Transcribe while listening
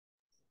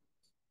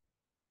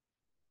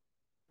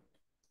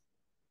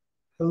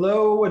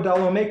Hello,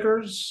 Adalo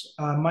makers.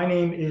 My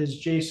name is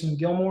Jason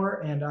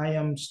Gilmore, and I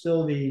am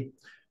still the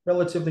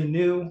relatively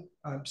new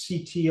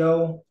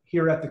CTO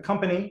here at the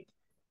company.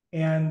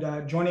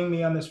 And joining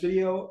me on this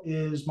video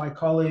is my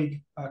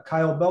colleague,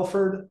 Kyle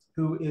Belford,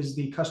 who is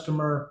the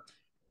customer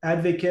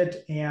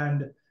advocate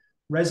and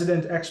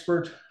resident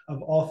expert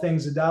of all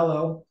things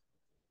Adalo.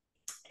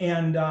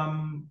 And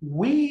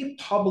we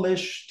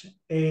published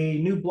a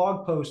new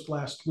blog post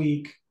last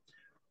week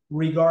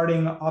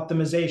regarding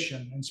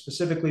optimization. And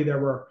specifically, there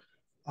were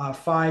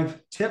 5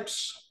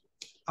 tips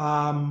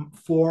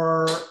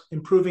for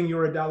improving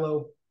your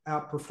Adalo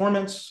app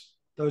performance.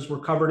 Those were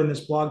covered in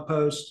this blog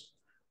post.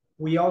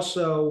 We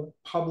also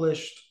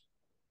published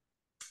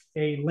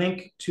a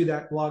link to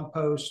that blog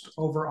post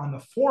over on the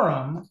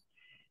forum.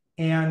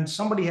 And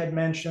somebody had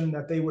mentioned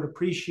that they would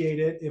appreciate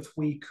it if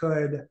we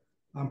could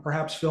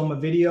perhaps film a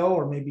video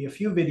or maybe a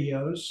few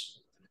videos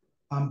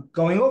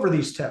going over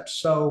these tips.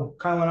 So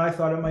Kyle and I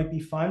thought it might be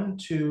fun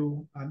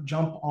to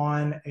jump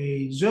on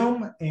a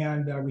Zoom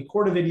and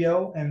record a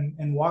video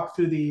and walk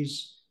through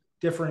these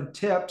different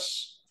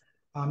tips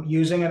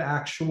using an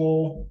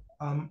actual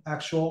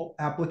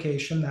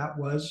application that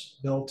was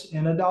built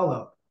in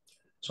Adalo.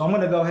 So I'm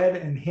going to go ahead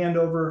and hand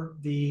over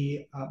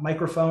the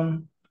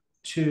microphone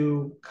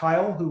to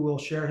Kyle, who will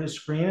share his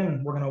screen,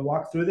 and we're going to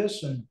walk through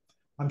this, and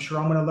I'm sure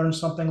I'm going to learn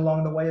something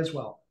along the way as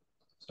well.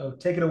 So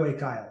take it away,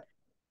 Kyle.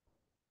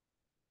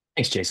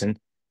 Thanks, Jason.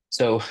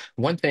 So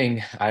one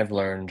thing I've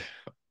learned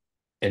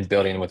in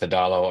building with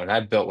Adalo, and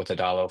I've built with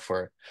Adalo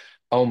for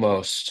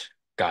almost,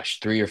 gosh,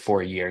 3 or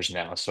 4 years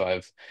now. So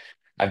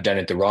I've done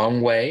it the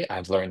wrong way.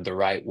 I've learned the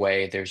right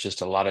way. There's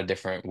just a lot of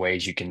different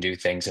ways you can do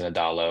things in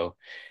Adalo.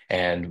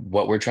 And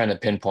what we're trying to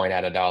pinpoint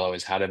at Adalo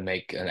is how to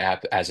make an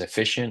app as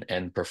efficient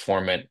and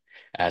performant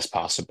as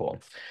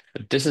possible.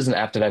 This is an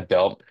app that I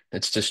built.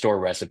 It's to store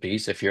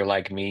recipes. If you're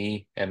like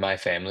me and my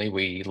family,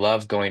 we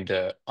love going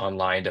to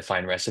online to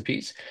find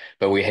recipes,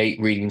 but we hate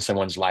reading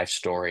someone's life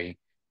story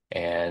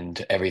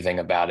and everything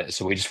about it.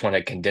 So we just want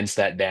to condense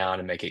that down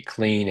and make it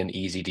clean and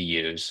easy to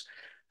use.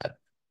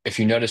 If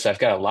you notice, I've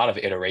got a lot of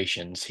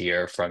iterations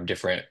here from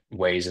different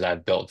ways that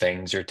I've built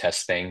things or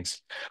test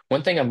things.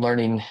 One thing I'm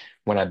learning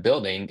when I'm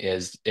building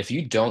is if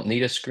you don't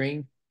need a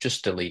screen,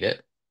 just delete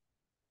it.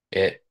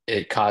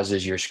 It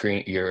causes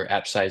your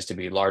app size to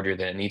be larger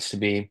than it needs to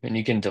be, and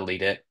you can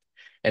delete it.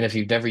 And if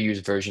you've never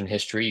used version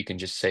history, you can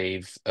just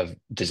save a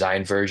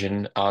design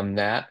version on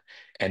that,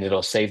 and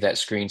it'll save that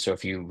screen. So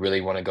if you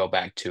really want to go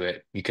back to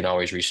it, you can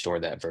always restore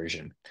that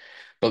version.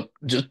 But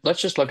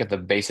let's just look at the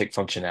basic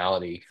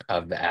functionality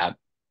of the app.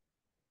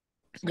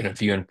 I'm going to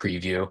view and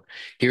preview.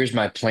 Here's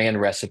my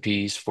planned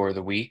recipes for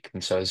the week.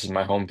 And so this is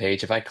my home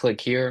page. If I click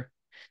here,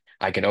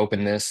 I can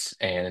open this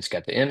and it's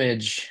got the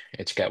image,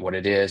 it's got what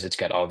it is, it's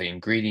got all the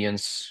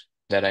ingredients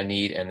that I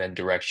need, and then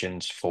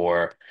directions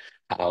for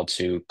how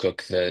to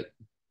cook the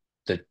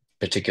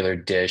particular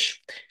dish.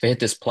 If I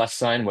hit this plus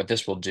sign, what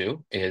this will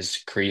do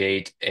is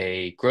create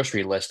a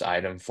grocery list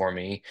item for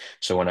me.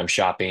 So when I'm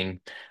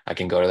shopping, I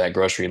can go to that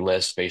grocery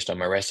list based on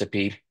my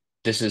recipe.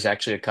 This is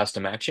actually a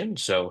custom action,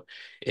 so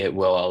it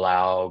will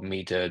allow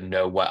me to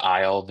know what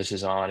aisle this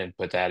is on and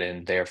put that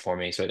in there for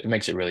me. So it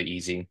makes it really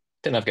easy.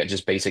 Then I've got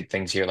just basic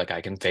things here, like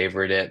I can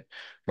favorite it,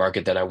 mark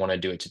it that I want to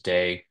do it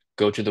today,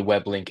 go to the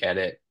web link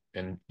edit,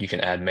 and you can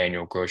add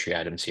manual grocery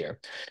items here.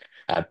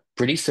 A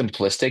pretty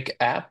simplistic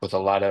app with a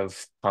lot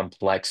of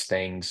complex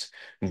things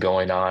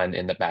going on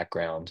in the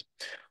background.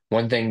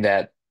 One thing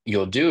that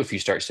you'll do if you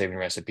start saving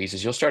recipes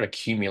is you'll start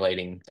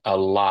accumulating a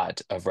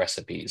lot of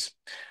recipes.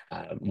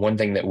 One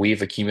thing that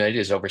we've accumulated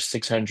is over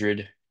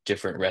 600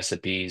 different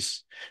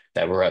recipes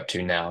that we're up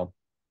to now.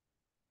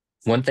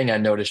 One thing I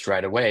noticed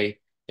right away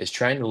is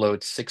trying to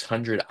load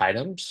 600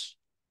 items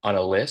on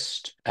a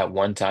list at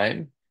one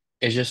time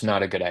is just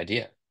not a good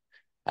idea.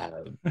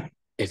 Uh,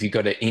 if you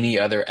go to any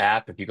other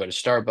app, if you go to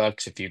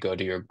Starbucks, if you go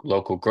to your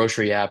local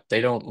grocery app, they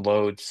don't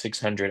load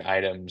 600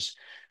 items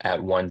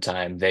at one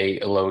time. They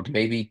load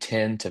maybe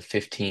 10 to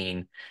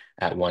 15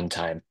 at one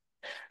time.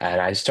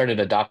 And I started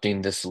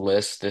adopting this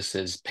list. This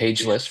is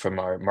page list from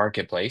our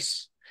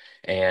marketplace.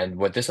 And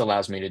what this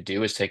allows me to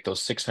do is take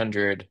those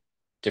 600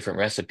 different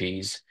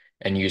recipes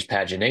and use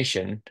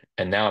pagination.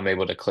 And now I'm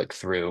able to click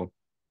through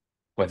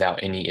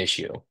without any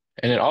issue.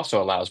 And it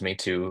also allows me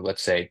to,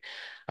 let's say,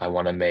 I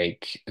want to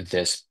make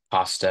this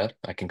pasta.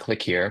 I can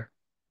click here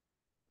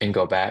and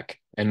go back,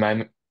 and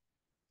my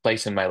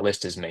place in my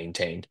list is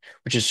maintained,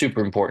 which is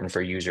super important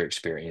for user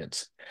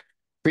experience.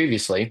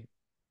 Previously,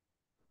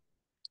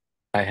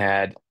 I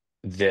had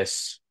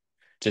this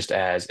just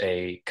as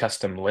a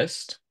custom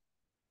list.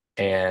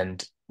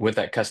 And with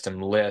that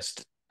custom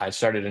list, I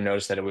started to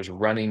notice that it was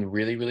running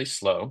really, really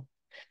slow.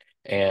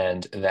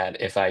 And that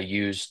if I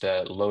used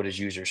the load as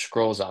user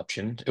scrolls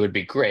option, it would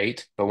be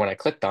great. But when I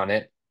clicked on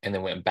it and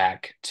then went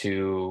back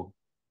to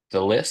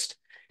the list,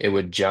 it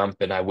would jump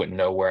and I wouldn't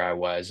know where I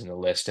was in the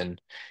list.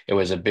 And it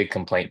was a big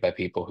complaint by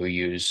people who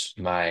use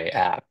my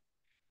app.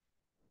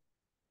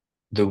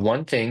 The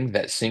one thing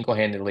that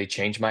single-handedly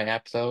changed my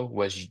app, though,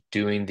 was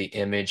doing the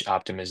image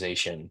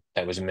optimization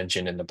that was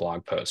mentioned in the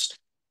blog post.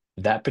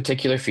 That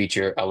particular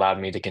feature allowed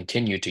me to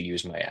continue to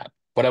use my app.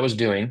 What I was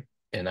doing,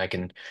 and I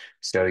can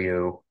show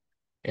you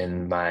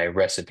in my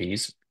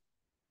recipes,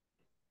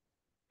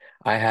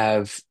 I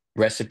have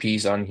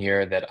recipes on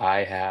here that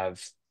I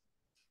have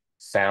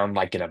found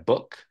like in a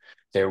book.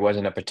 There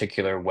wasn't a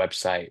particular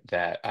website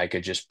that I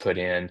could just put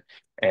in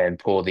and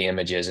pull the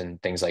images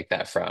and things like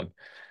that from.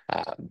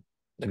 Um,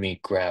 Let me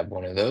grab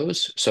one of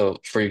those. So,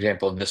 for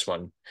example, this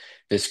one,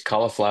 this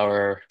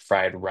cauliflower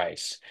fried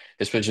rice.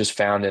 This was just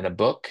found in a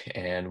book,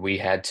 and we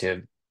had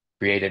to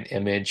create an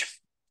image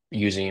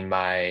using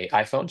my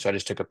iPhone. So I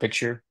just took a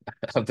picture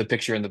of the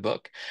picture in the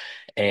book,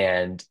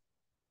 and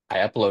I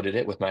uploaded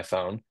it with my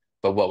phone,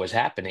 but what was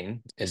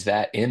happening is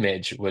that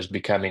image was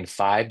becoming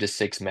 5 to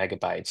 6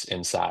 megabytes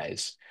in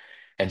size.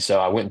 And so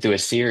I went through a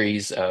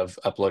series of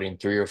uploading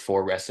 3 or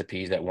 4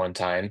 recipes at one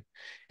time.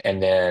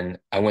 And then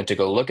I went to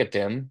go look at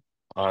them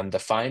on the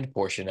find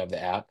portion of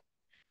the app,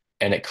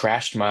 and it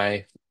crashed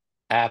my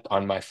app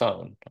on my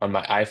phone, on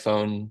my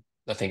iPhone.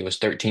 I think it was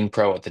 13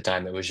 Pro at the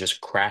time. It was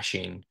just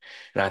crashing.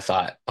 And I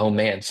thought, oh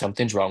man,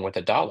 something's wrong with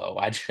Adalo.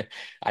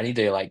 I need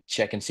to like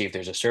check and see if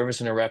there's a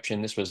service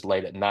interruption. This was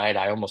late at night.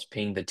 I almost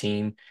pinged the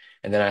team.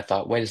 And then I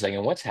thought, wait a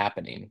second, what's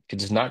happening?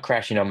 Because it's not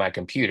crashing on my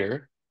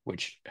computer,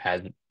 which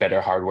has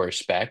better hardware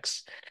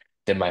specs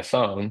than my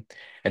phone.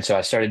 And so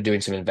I started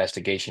doing some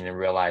investigation and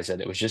realized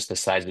that it was just the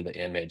size of the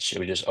image. It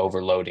was just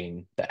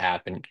overloading the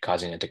app and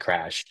causing it to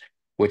crash,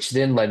 which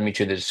then led me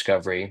to the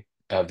discovery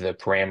of the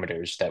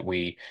parameters that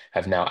we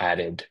have now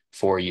added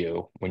for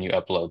you when you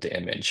upload the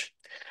image.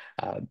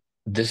 Uh,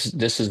 this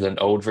is an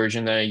old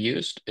version that I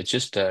used. It's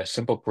just a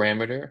simple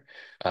parameter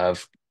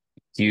of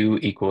Q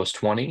equals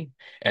 20,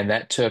 and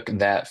that took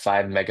that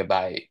 5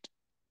 megabyte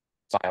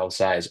file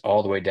size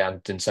all the way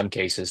down in some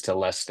cases to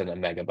less than a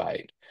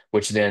megabyte,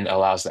 which then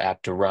allows the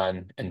app to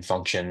run and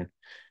function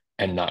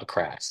and not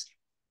crash.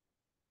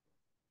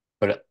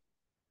 But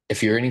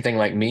if you're anything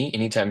like me,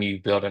 anytime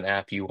you build an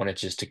app, you want it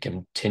just to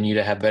continue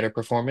to have better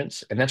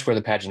performance, and that's where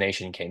the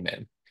pagination came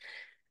in.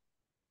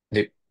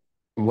 The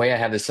way I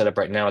have this set up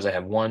right now is I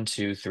have one,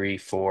 two, three,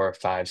 four,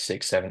 five,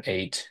 six, seven,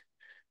 eight,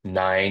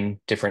 9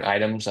 different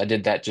items. I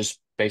did that just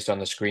based on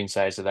the screen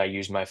size that I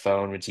use my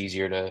phone. It's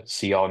easier to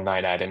see all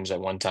 9 items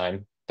at one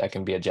time. That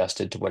can be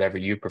adjusted to whatever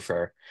you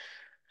prefer.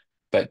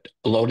 But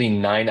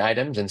loading 9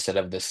 items instead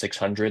of the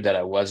 600 that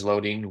I was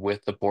loading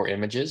with the poor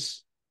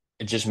images,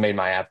 it just made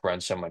my app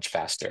run so much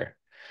faster.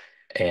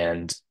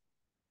 And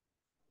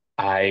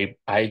I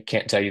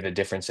can't tell you the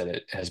difference that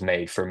it has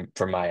made for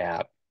my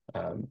app.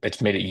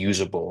 It's made it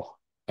usable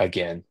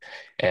again.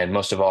 And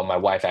most of all, my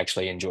wife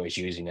actually enjoys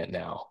using it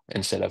now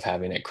instead of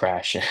having it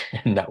crash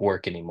and not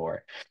work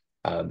anymore.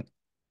 Um,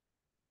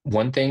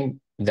 One thing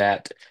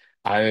that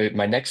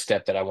my next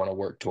step that I want to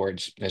work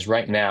towards is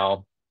right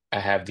now I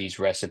have these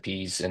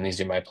recipes and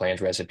these are my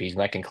planned recipes,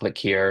 and I can click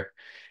here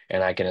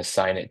and I can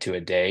assign it to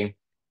a day,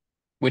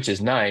 which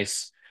is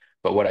nice.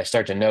 But what I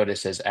start to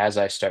notice is as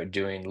I start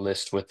doing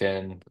list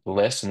within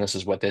list, and this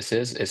is what this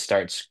is, it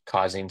starts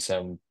causing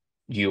some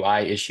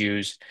UI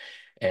issues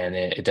and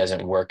it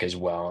doesn't work as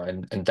well.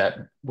 And that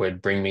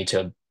would bring me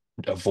to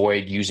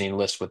avoid using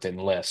list within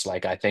list.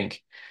 Like I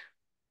think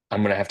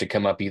I'm going to have to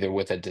come up either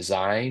with a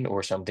design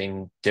or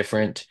something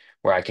different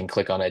where I can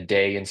click on a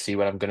day and see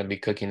what I'm going to be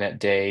cooking that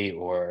day,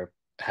 or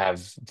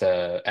have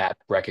the app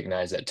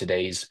recognize that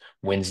today's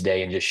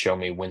Wednesday and just show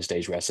me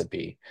Wednesday's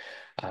recipe.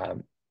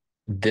 Um,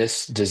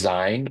 this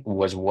design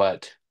was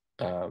what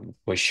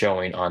was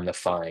showing on the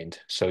find.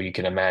 So you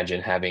can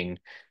imagine having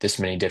this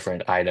many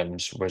different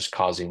items was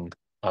causing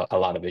a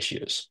lot of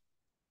issues.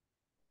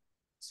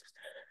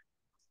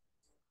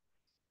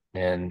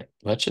 And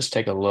let's just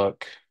take a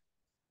look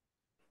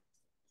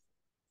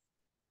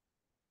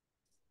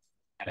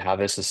at how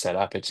this is set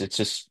up. It's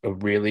just a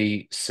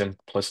really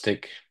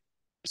simplistic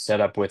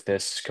setup with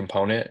this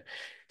component.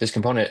 This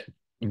component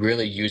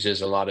really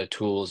uses a lot of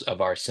tools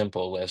of our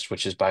simple list,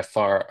 which is by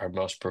far our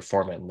most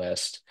performant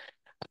list.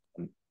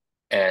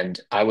 And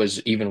I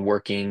was even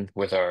working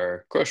with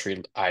our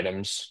grocery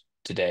items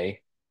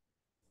today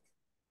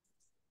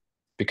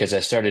because I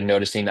started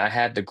noticing I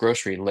had the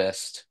grocery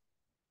list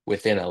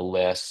within a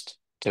list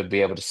to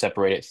be able to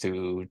separate it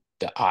through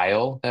the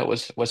aisle that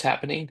was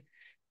happening.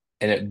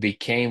 And it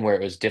became where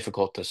it was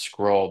difficult to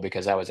scroll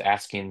because I was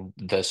asking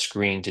the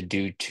screen to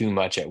do too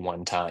much at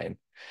one time.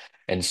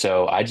 And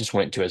so I just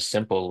went to a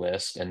simple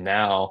list, and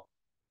now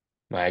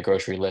my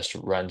grocery list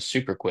runs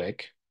super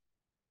quick.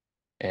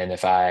 And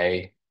if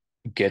I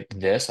get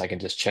this, I can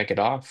just check it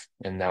off,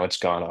 and now it's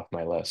gone off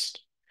my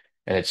list.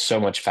 And it's so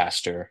much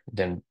faster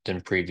than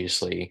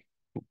previously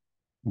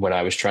when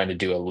I was trying to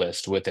do a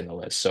list within a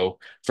list. So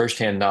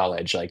firsthand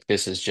knowledge, like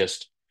this is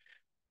just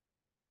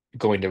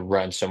going to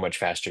run so much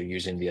faster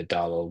using the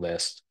Adalo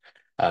list.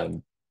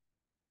 Um,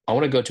 I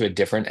want to go to a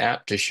different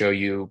app to show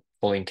you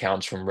pulling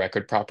counts from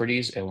record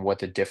properties and what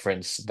the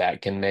difference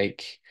that can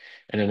make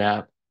in an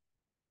app.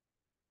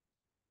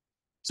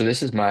 So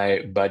this is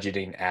my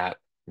budgeting app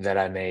that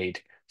I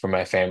made for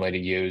my family to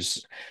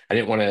use. I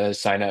didn't want to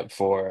sign up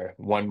for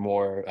one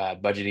more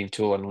budgeting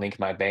tool and link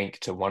my bank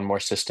to one more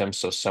system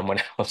so someone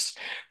else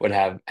would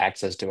have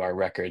access to our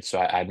records. So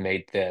I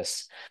made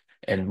this.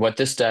 And what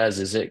this does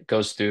is it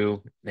goes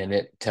through and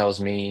it tells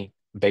me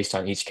based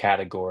on each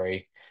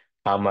category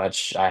how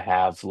much I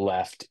have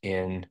left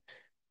in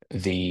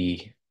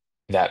the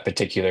that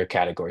particular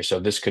category. So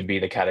this could be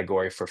the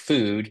category for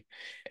food,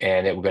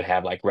 and it would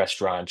have like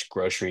restaurants,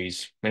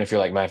 groceries. And if you're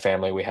like my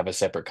family, we have a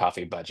separate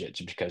coffee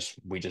budget because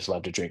we just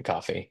love to drink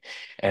coffee.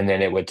 And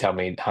then it would tell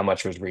me how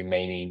much was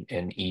remaining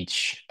in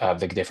each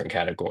of the different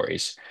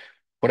categories.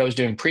 What I was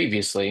doing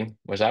previously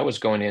was I was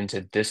going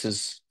into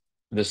this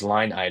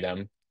line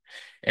item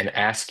and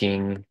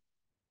asking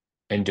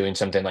and doing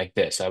something like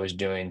this. I was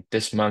doing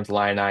this month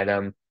line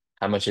item,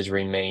 how much is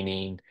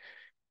remaining,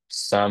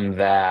 some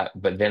that,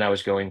 but then I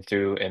was going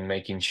through and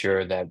making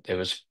sure that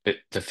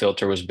the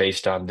filter was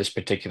based on this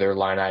particular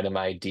line item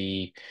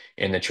ID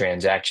in the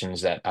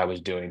transactions that I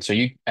was doing. So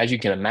as you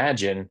can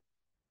imagine,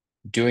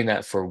 doing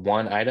that for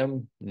one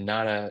item,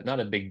 not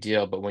a big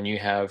deal, but when you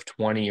have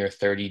 20 or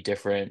 30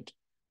 different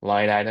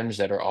line items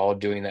that are all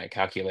doing that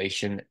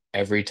calculation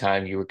every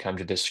time you would come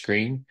to this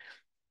screen,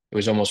 it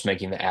was almost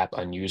making the app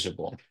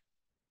unusable.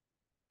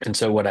 And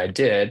so what I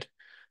did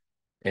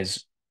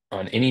is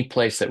on any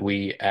place that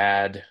we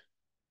add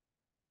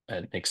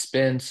an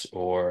expense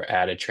or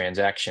add a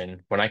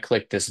transaction, when I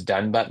click this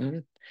done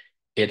button,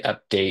 it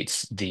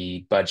updates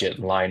the budget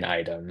line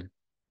item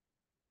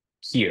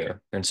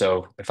here. And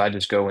so if I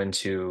just go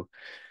into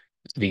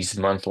these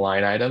month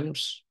line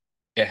items,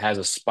 it has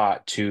a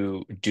spot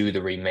to do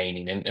the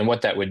remaining. And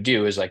what that would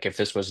do is like if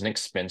this was an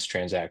expense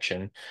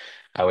transaction,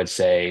 I would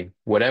say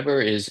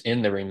whatever is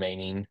in the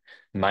remaining,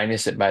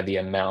 minus it by the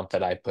amount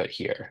that I put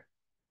here.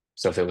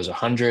 So if it was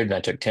 100 and I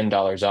took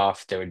 $10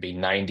 off, there would be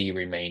 90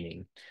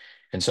 remaining.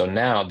 And so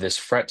now this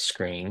front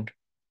screen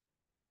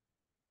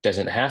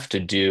doesn't have to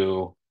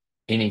do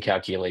any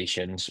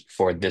calculations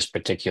for this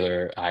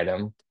particular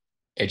item.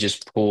 It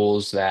just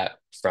pulls that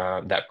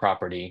from that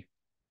property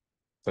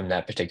from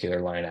that particular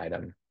line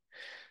item.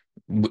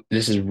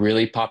 This is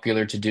really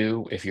popular to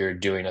do if you're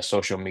doing a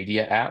social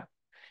media app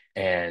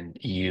and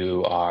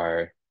you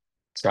are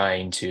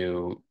trying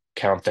to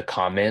count the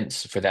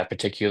comments for that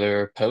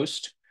particular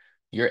post.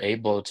 You're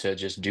able to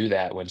just do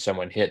that when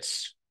someone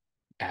hits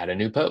add a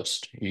new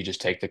post. You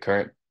just take the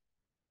current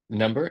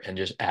number and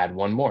just add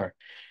one more.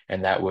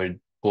 And that would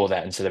pull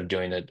that instead of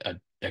doing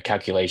a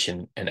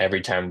calculation and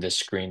every time this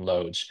screen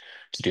loads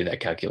to do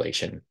that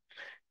calculation.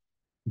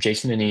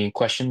 Jason, any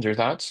questions or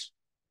thoughts?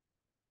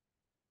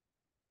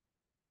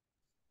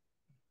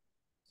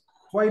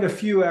 Quite a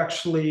few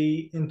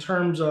actually, in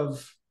terms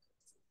of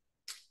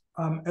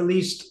at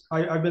least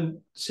I've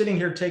been sitting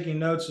here taking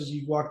notes as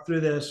you walk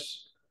through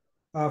this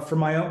for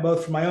my own,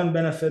 both for my own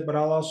benefit, but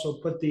I'll also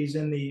put these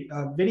in the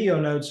video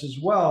notes as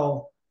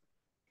well.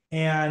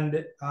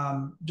 And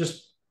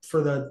just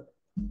for the,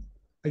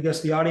 I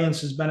guess the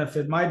audience's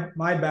benefit, my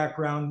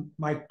background,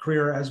 my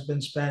career has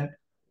been spent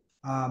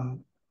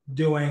um,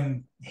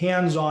 doing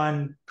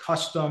hands-on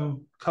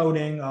custom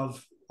coding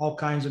of all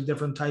kinds of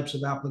different types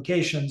of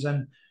applications.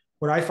 And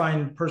what I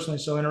find personally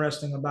so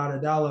interesting about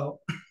Adalo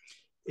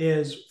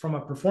is from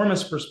a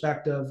performance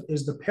perspective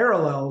is the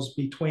parallels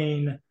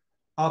between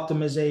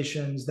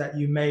optimizations that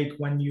you make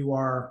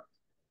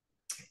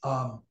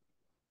um,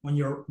 when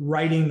you're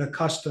writing the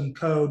custom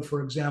code,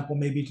 for example,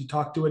 maybe to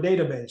talk to a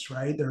database,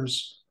 right?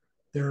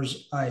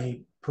 There's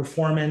a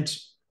performant,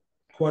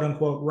 quote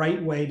unquote,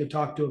 right way to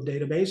talk to a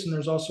database, and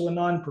there's also a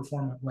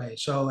non-performant way.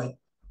 So like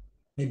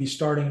maybe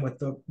starting with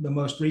the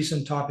most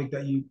recent topic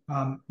that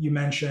you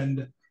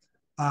mentioned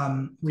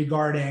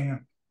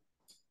regarding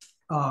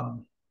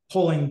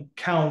pulling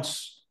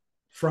counts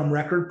from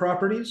record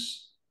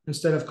properties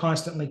instead of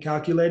constantly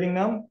calculating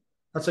them.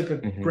 That's like a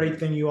Mhm. great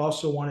thing you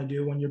also want to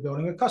do when you're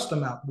building a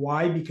custom app.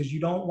 Why? Because you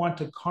don't want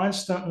to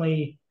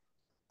constantly,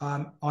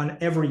 on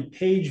every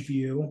page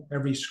view,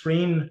 every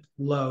screen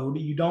load,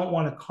 you don't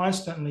want to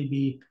constantly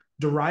be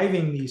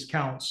deriving these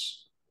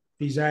counts,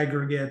 these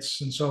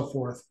aggregates, and so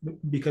forth,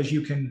 because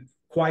you can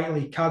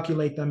quietly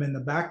calculate them in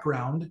the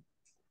background,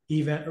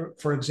 even,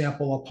 for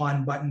example,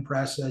 upon button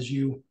press as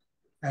you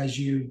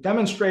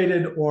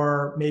demonstrated,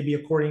 or maybe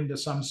according to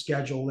some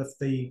schedule if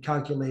the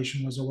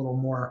calculation was a little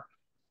more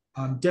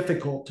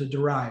difficult to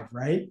derive,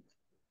 right?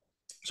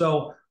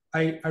 So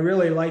I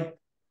really like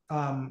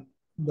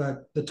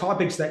the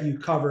topics that you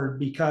covered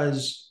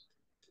because,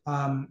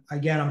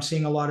 again, I'm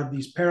seeing a lot of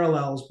these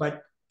parallels,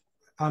 but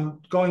I'm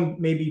going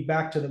maybe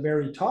back to the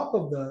very top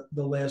of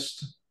the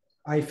list.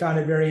 I found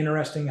it very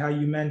interesting how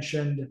you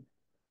mentioned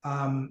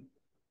um,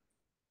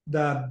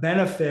 the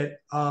benefit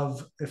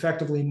of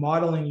effectively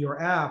modeling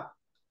your app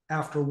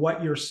after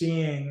what you're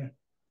seeing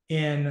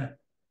in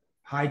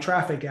high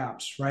traffic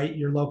apps, right?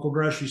 Your local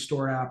grocery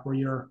store app or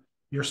your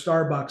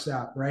Starbucks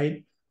app,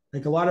 right?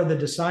 Like a lot of the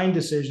design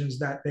decisions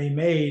that they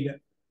made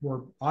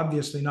were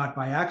obviously not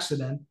by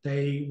accident.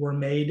 They were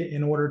made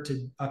in order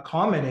to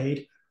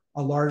accommodate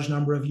a large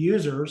number of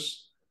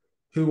users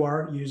who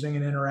are using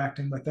and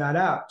interacting with that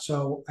app.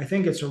 So I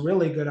think it's a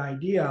really good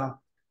idea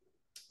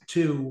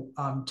to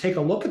take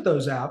a look at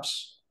those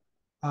apps,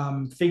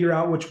 figure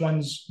out which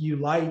ones you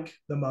like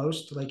the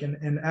most, like,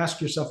 and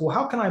ask yourself, well,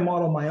 how can I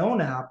model my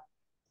own app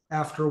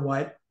after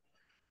what,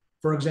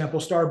 for example,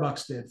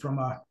 Starbucks did from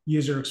a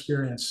user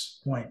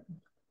experience point.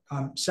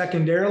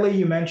 Secondarily,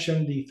 you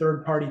mentioned the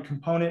third-party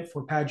component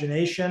for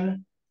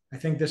pagination. I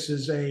think this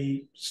is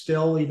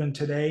still, even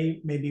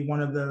today, maybe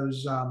one of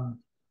those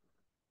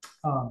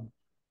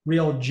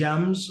real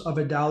gems of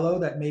Adalo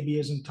that maybe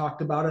isn't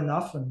talked about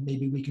enough, and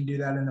maybe we can do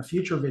that in a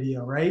future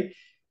video, right?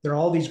 There are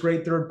all these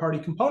great third-party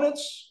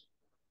components.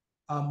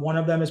 One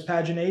of them is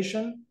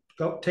pagination.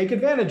 Go take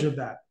advantage of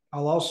that.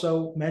 I'll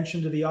also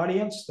mention to the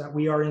audience that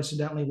we are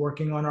incidentally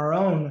working on our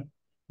own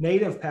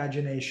native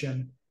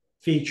pagination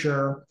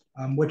feature,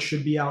 which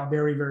should be out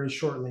very, very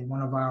shortly.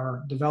 One of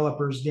our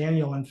developers,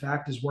 Daniel, in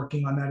fact, is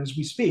working on that as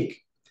we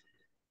speak.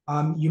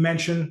 You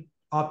mentioned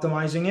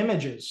optimizing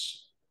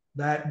images.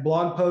 That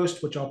blog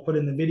post, which I'll put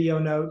in the video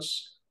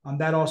notes,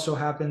 that also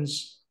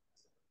happens.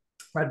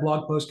 That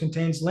blog post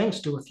contains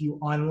links to a few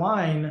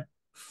online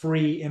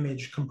free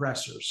image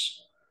compressors,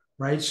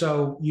 right?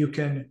 So you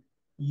can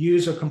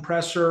use a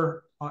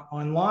compressor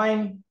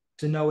online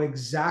to know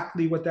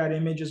exactly what that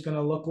image is going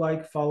to look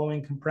like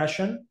following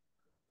compression.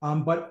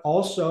 But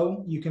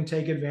also you can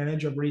take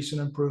advantage of recent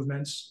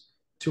improvements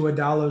to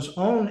Adalo's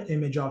own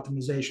image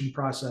optimization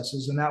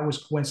processes. And that was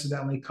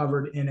coincidentally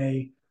covered in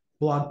a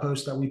blog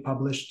post that we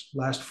published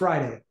last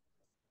Friday.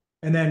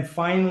 And then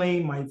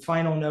finally, my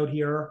final note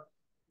here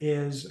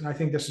is, and I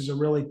think this is a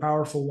really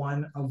powerful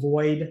one,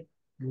 avoid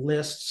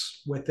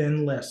lists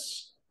within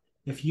lists.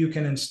 If you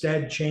can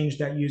instead change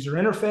that user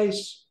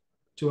interface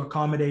to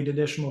accommodate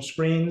additional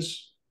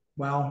screens,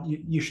 well,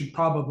 you should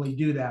probably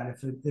do that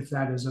if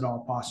that is at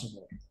all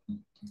possible.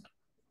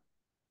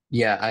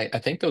 Yeah, I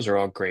think those are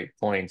all great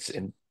points.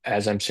 And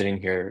as I'm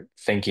sitting here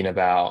thinking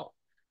about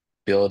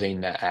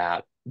building the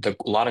app, a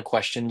lot of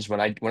questions when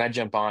I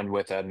jump on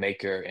with a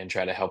maker and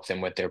try to help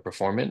them with their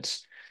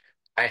performance,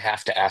 I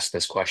have to ask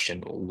this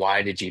question,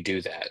 why did you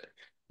do that?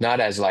 Not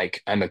as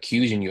like I'm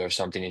accusing you of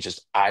something, it's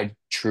just I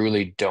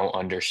truly don't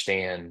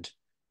understand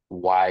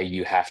why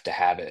you have to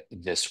have it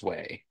this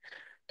way.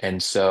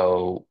 And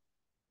so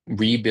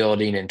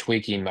rebuilding and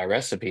tweaking my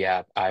recipe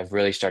app, I've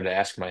really started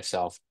asking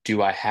myself,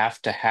 do I have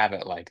to have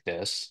it like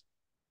this?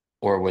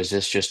 Or was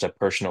this just a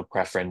personal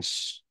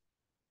preference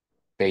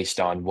based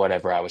on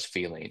whatever I was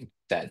feeling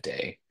that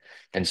day?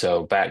 And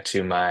so back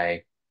to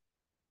my,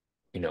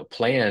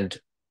 planned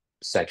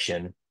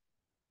section,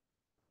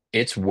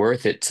 it's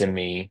worth it to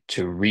me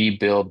to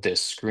rebuild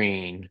this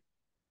screen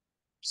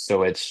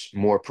so it's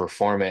more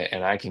performant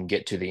and I can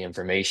get to the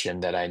information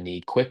that I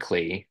need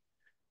quickly,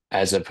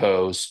 as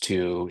opposed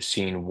to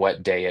seeing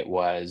what day it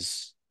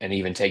was and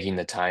even taking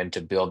the time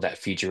to build that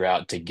feature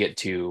out to get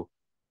to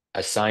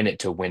assign it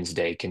to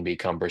Wednesday can be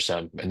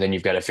cumbersome. And then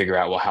you've got to figure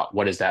out, well,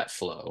 what is that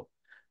flow?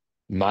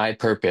 My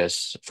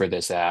purpose for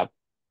this app,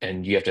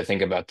 and you have to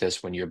think about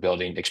this when you're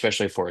building,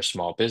 especially for a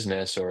small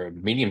business or a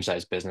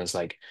medium-sized business,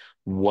 like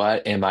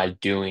what am I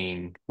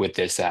doing with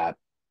this app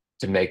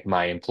to make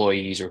my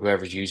employees or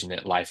whoever's using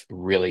it life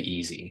really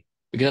easy?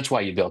 Because that's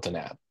why you built an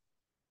app.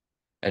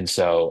 And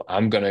so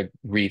I'm going to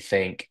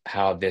rethink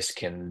how this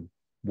can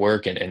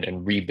work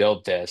and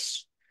rebuild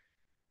this.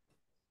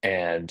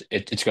 And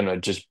it's going to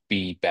just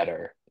be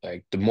better.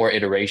 Like the more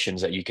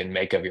iterations that you can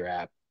make of your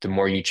app, the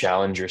more you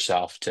challenge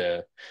yourself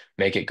to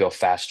make it go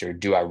faster.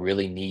 Do I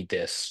really need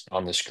this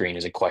on the screen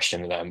is a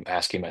question that I'm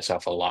asking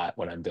myself a lot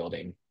when I'm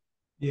building.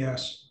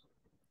 Yes.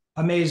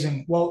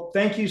 Amazing. Well,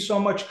 thank you so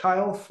much,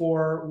 Kyle,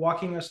 for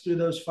walking us through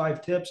those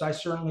 5 tips. I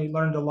certainly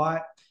learned a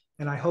lot,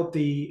 and I hope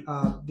the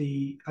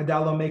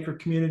Adalo Maker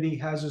community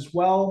has as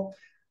well.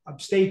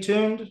 Stay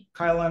tuned.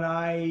 Kyle and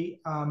I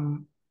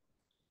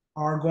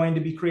are going to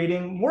be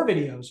creating more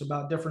videos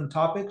about different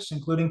topics,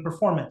 including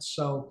performance.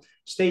 So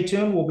stay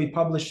tuned. We'll be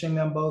publishing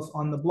them both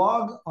on the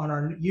blog, on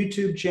our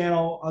YouTube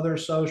channel, other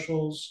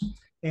socials,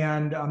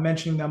 and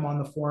mentioning them on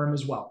the forum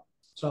as well.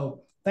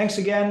 So thanks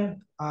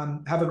again.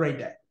 Have a great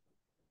day.